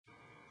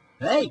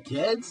Hey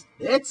kids,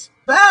 it's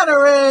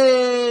batteries!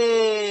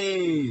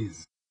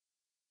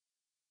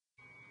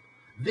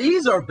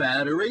 These are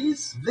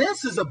batteries,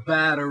 this is a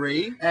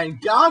battery,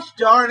 and gosh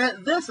darn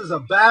it, this is a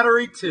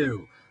battery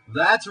too.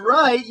 That's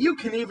right, you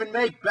can even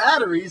make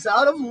batteries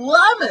out of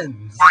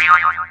lemons!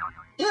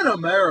 In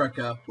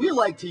America, we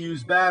like to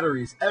use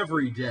batteries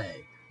every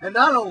day. And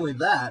not only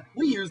that,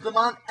 we use them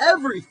on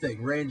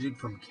everything ranging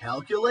from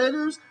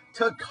calculators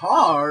to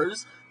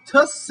cars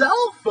to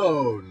cell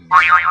phones.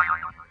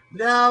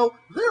 Now,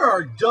 there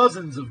are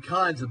dozens of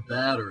kinds of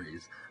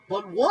batteries,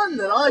 but one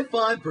that I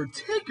find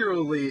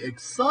particularly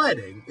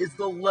exciting is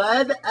the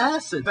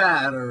lead-acid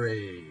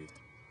battery.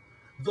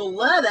 The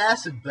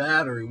lead-acid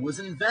battery was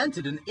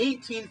invented in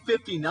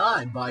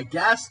 1859 by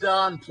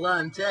Gaston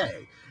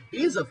Planté.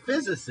 He's a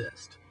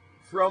physicist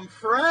from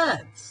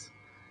France.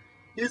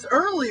 His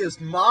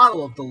earliest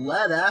model of the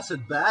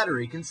lead-acid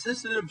battery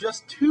consisted of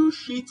just 2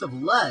 sheets of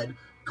lead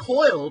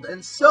coiled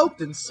and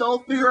soaked in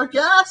sulfuric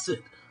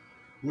acid.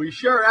 We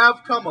sure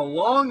have come a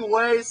long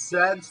way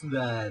since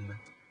then.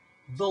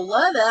 The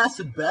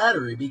lead-acid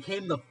battery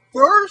became the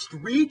first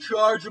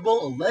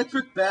rechargeable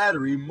electric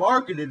battery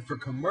marketed for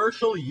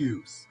commercial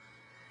use.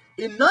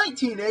 In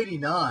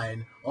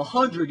 1989,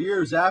 100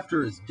 years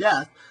after his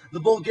death, the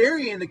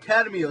Bulgarian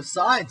Academy of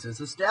Sciences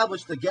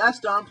established the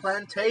Gaston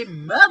Planté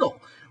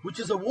Medal, which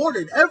is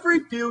awarded every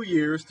few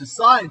years to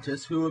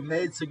scientists who have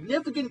made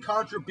significant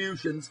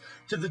contributions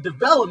to the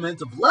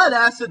development of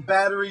lead-acid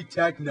battery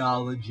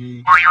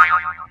technology.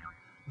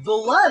 The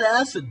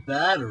lead-acid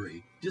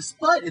battery,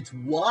 despite its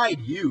wide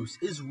use,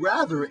 is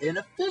rather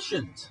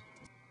inefficient.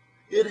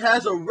 It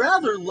has a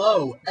rather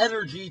low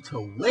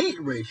energy-to-weight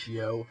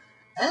ratio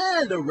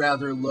and a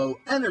rather low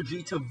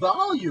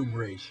energy-to-volume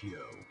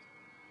ratio.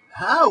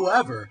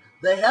 However,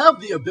 they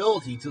have the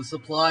ability to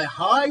supply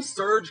high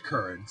surge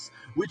currents,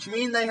 which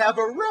mean they have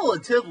a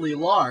relatively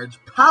large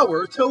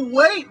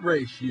power-to-weight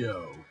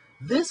ratio.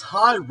 This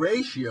high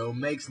ratio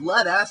makes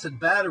lead-acid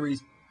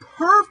batteries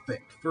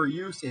perfect for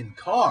use in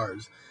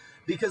cars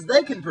because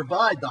they can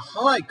provide the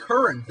high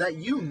current that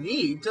you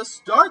need to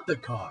start the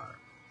car.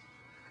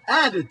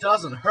 And it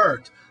doesn't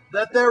hurt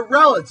that they're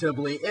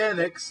relatively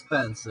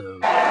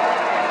inexpensive.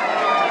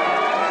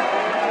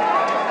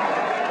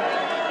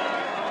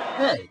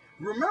 Hey,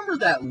 remember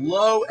that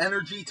low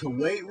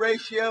energy-to-weight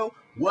ratio?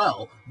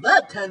 Well,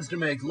 that tends to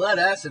make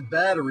lead-acid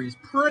batteries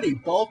pretty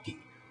bulky.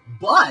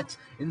 But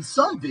in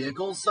some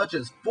vehicles, such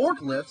as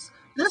forklifts,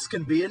 this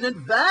can be an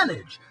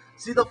advantage.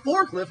 See, the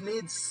forklift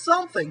needs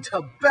something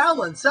to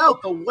balance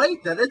out the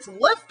weight that it's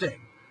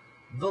lifting.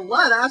 The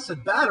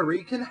lead-acid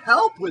battery can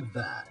help with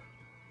that.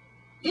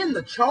 In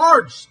the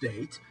charged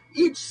state,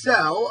 each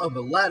cell of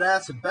a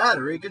lead-acid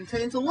battery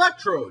contains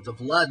electrodes of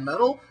lead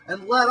metal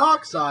and lead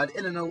oxide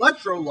in an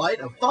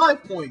electrolyte of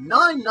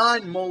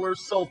 5.99 molar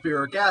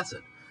sulfuric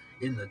acid.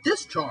 In the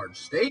discharged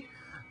state,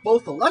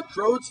 both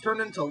electrodes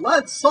turn into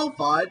lead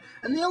sulfide,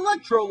 and the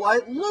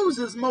electrolyte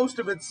loses most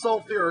of its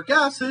sulfuric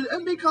acid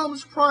and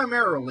becomes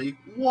primarily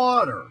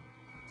water.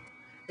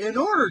 In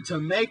order to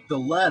make the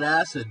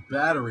lead-acid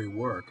battery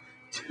work,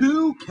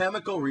 2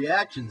 chemical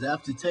reactions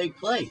have to take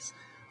place: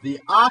 the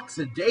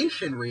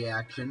oxidation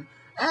reaction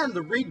and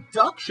the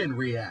reduction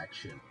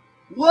reaction.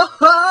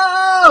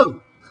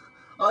 Whoa!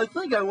 I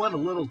think I went a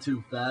little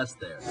too fast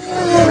there.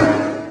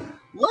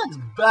 Let's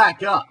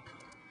back up.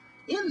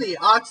 In the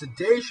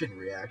oxidation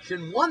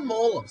reaction, 1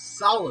 mole of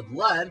solid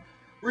lead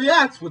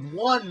reacts with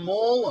 1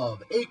 mole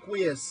of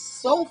aqueous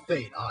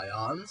sulfate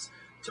ions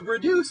to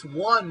produce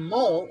 1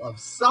 mole of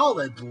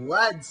solid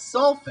lead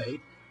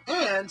sulfate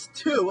and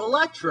 2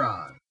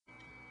 electrons.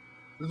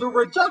 The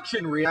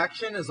reduction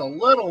reaction is a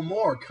little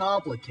more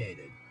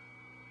complicated.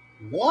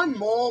 1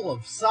 mole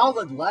of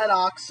solid lead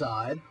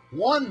oxide,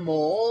 1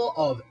 mole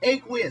of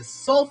aqueous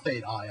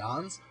sulfate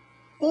ions,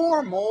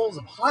 4 moles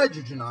of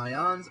hydrogen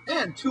ions,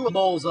 and 2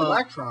 moles of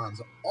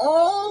electrons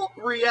all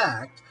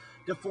react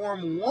to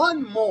form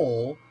 1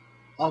 mole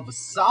of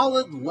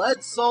solid lead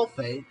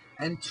sulfate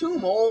and 2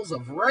 moles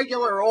of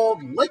regular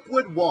old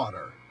liquid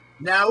water.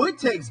 Now it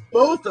takes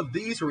both of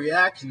these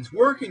reactions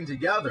working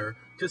together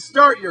to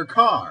start your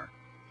car,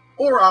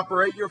 or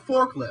operate your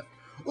forklift,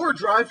 or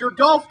drive your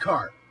golf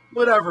cart,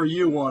 whatever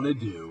you want to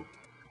do.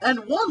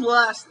 And one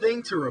last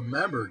thing to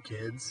remember,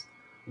 kids.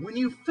 When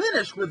you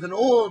finish with an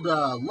old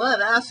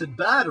lead-acid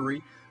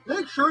battery,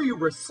 make sure you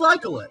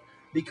recycle it,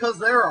 because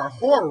there are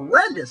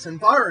horrendous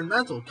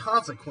environmental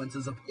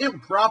consequences of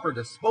improper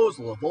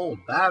disposal of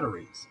old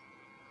batteries.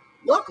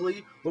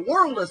 Luckily, the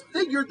world has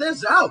figured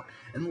this out,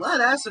 and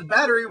lead-acid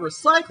battery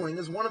recycling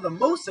is one of the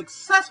most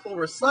successful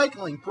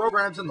recycling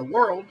programs in the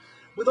world,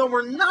 with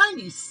over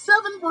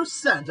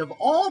 97% of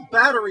all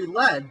battery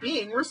lead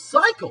being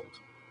recycled.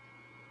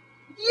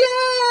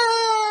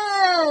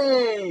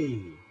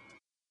 Yay!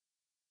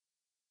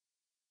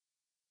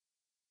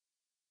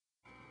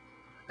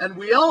 And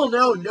we all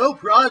know no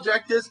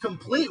project is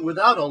complete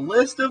without a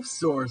list of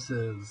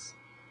sources.